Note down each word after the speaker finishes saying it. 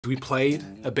We played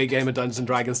a big game of Dungeons &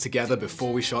 Dragons together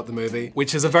before we shot the movie,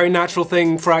 which is a very natural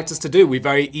thing for actors to do. We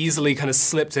very easily kind of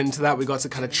slipped into that. We got to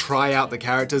kind of try out the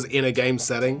characters in a game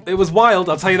setting. It was wild,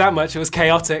 I'll tell you that much. It was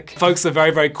chaotic. Folks are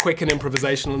very, very quick and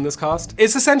improvisational in this cast.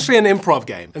 It's essentially an improv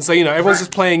game. And so, you know, everyone's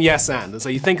just playing yes and so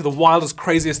you think of the wildest,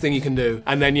 craziest thing you can do,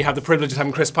 and then you have the privilege of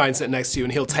having Chris Pine sit next to you,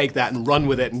 and he'll take that and run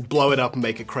with it and blow it up and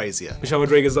make it crazier. Michelle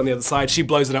Rodriguez on the other side, she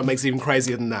blows it up, makes it even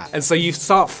crazier than that. And so you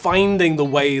start finding the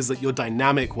ways that your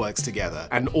dynamic works together.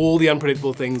 And all the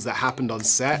unpredictable things that happened on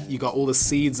set, you got all the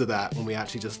seeds of that when we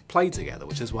actually just played together,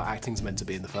 which is what acting's meant to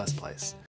be in the first place.